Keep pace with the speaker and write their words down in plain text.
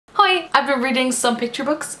Hi! I've been reading some picture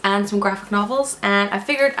books and some graphic novels, and I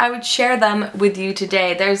figured I would share them with you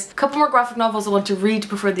today. There's a couple more graphic novels I want to read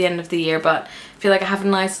before the end of the year, but I feel like I have a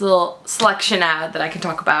nice little selection now that I can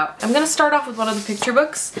talk about. I'm gonna start off with one of the picture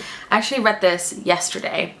books. I actually read this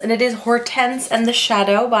yesterday, and it is Hortense and the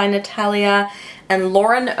Shadow by Natalia and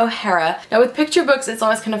Lauren O'Hara. Now with picture books, it's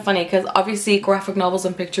always kind of funny because obviously graphic novels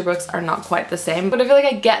and picture books are not quite the same, but I feel like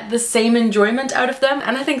I get the same enjoyment out of them,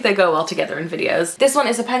 and I think they go well together in videos. This one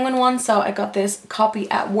is a Penguin one, so I got this copy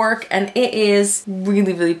at work, and it is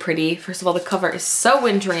really, really pretty. First of all, the cover is so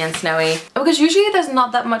wintry and snowy, because usually there's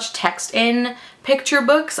not that much text in picture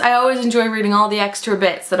books. I always enjoy reading all the extra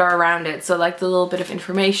bits that are around it, so like the little bit of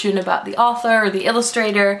information about the author or the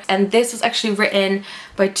illustrator. And this was actually written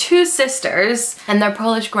by two sisters, and their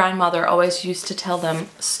Polish grandmother always used to tell them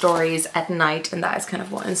stories at night, and that is kind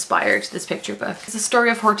of what inspired this picture book. It's a story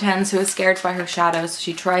of Hortense, who is scared by her shadow, so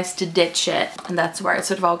she tries to ditch it, and that's where it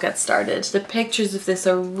sort of all gets started. The pictures of this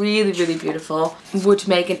are really, really beautiful. Would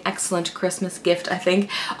make an excellent Christmas gift, I think.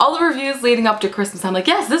 All the reviews leading up to Christmas, I'm like,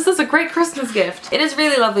 yes, this is a great Christmas gift. It is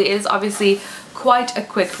really lovely. It is obviously quite a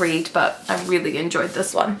quick read, but I really enjoyed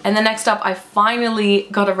this one. And then next up, I finally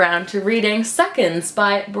got around to reading Seconds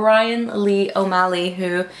by Brian Lee O'Malley,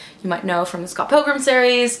 who you might know from the Scott Pilgrim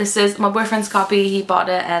series. This is my boyfriend's copy. He bought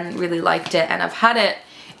it and really liked it, and I've had it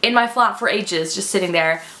in my flat for ages, just sitting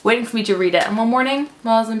there waiting for me to read it. And one morning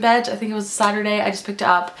while I was in bed, I think it was a Saturday, I just picked it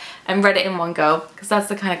up and read it in one go, because that's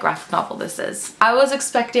the kind of graphic novel this is. I was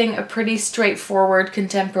expecting a pretty straightforward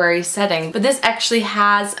contemporary setting, but this actually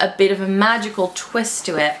has a bit of a magical twist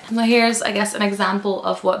to it. Now here's, I guess, an example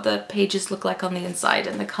of what the pages look like on the inside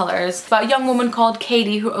and the colors. It's about a young woman called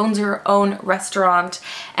Katie who owns her own restaurant,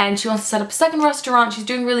 and she wants to set up a second restaurant. She's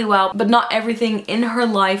doing really well, but not everything in her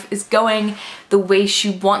life is going the way she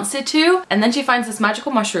wants it to. And then she finds this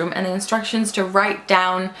magical mushroom and the instructions to write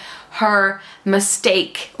down her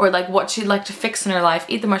mistake, or like what she'd like to fix in her life.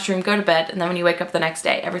 Eat the mushroom, go to bed, and then when you wake up the next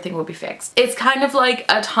day, everything will be fixed. It's kind of like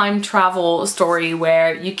a time travel story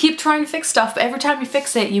where you keep trying to fix stuff, but every time you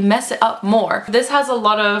fix it, you mess it up more. This has a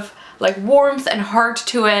lot of like warmth and heart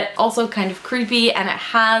to it, also kind of creepy, and it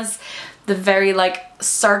has the very like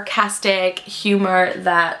sarcastic humor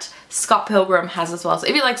that Scott Pilgrim has as well. So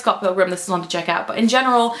if you like Scott Pilgrim, this is one to check out. But in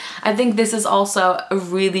general, I think this is also a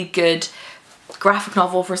really good graphic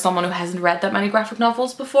novel for someone who hasn't read that many graphic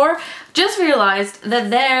novels before. Just realized that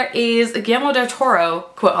there is a Guillermo del Toro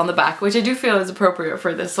quote on the back, which I do feel is appropriate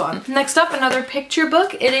for this one. Next up, another picture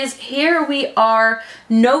book. It is Here We Are,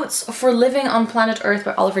 Notes for Living on Planet Earth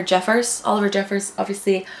by Oliver Jeffers. Oliver Jeffers,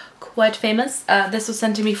 obviously quite famous. This was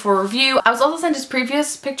sent to me for review. I was also sent his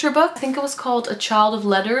previous picture book. I think it was called A Child of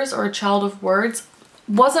Letters or A Child of Words.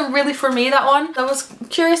 Wasn't really for me, that one. I was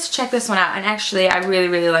curious to check this one out, and actually I really,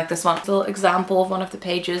 really like this one. It's a little example of one of the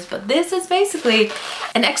pages, but this is basically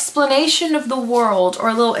an explanation of the world, or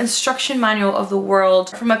a little instruction manual of the world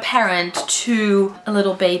from a parent to a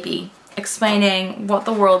little baby, explaining what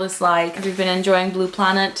the world is like. If you've been enjoying Blue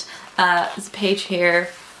Planet, there's a page here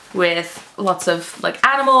with lots of like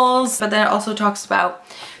animals, but then it also talks about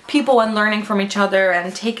people and learning from each other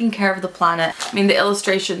and taking care of the planet. I mean, the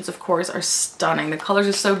illustrations, of course, are stunning. The colors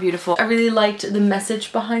are so beautiful. I really liked the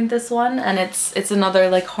message behind this one, and it's another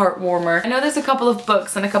like heart warmer. I know there's a couple of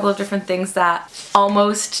books and a couple of different things that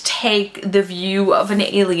almost take the view of an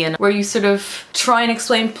alien, where you sort of try and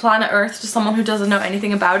explain planet Earth to someone who doesn't know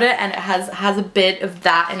anything about it, and it has a bit of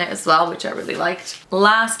that in it as well, which I really liked.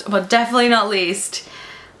 Last but definitely not least,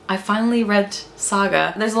 I finally read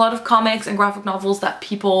Saga. There's a lot of comics and graphic novels that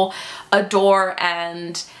people adore,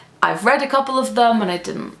 and I've read a couple of them and I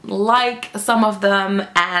didn't like some of them,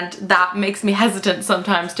 and that makes me hesitant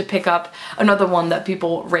sometimes to pick up another one that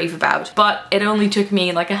people rave about. But it only took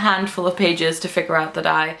me like a handful of pages to figure out that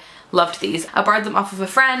I loved these. I borrowed them off of a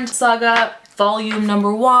friend. Saga Volume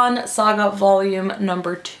number 1, Saga Volume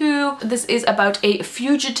number 2. This is about a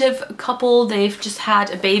fugitive couple. They've just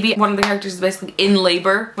had a baby. One of the characters is basically in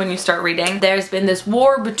labor when you start reading. There's been this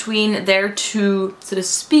war between their two sort of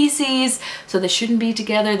species, so they shouldn't be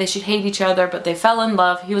together, they should hate each other, but they fell in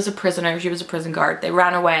love. He was a prisoner, she was a prison guard. They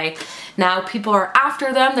ran away. Now people are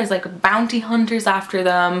after them. There's like bounty hunters after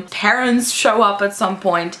them. Parents show up at some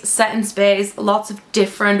point. Set in space, lots of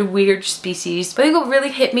different weird species. But I think what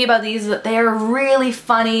really hit me about these is that they are really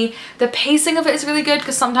funny. The pacing of it is really good,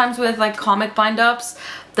 because sometimes with like comic bind-ups,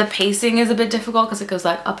 the pacing is a bit difficult because it goes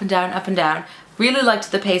like up and down, up and down. Really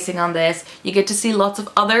liked the pacing on this. You get to see lots of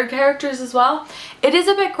other characters as well. It is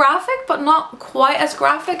a bit graphic, but not quite as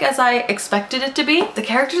graphic as I expected it to be. The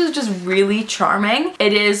characters are just really charming.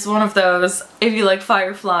 It is one of those, if you like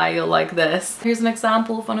Firefly, you'll like this. Here's an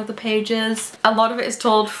example of one of the pages. A lot of it is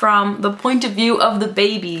told from the point of view of the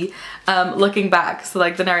baby looking back, so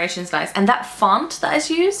like the narration's nice. And that font that is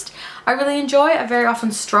used, I really enjoy. I very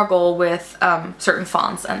often struggle with certain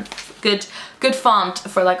fonts, and good font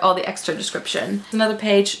for like all the extra description. Another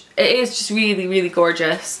page, it is just really, really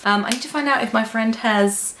gorgeous. I need to find out if my friend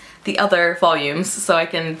has the other volumes so I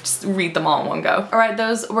can just read them all in one go. Alright,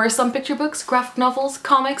 those were some picture books, graphic novels,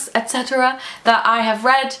 comics, etc. that I have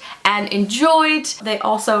read and enjoyed. They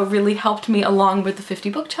also really helped me along with the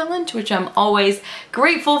 50 book challenge, which I'm always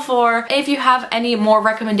grateful for. If you have any more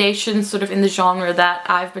recommendations sort of in the genre that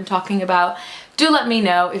I've been talking about, do let me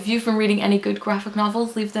know. If you've been reading any good graphic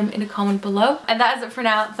novels, leave them in a comment below. And that is it for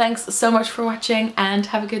now. Thanks so much for watching and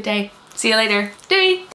have a good day. See you later. Doei!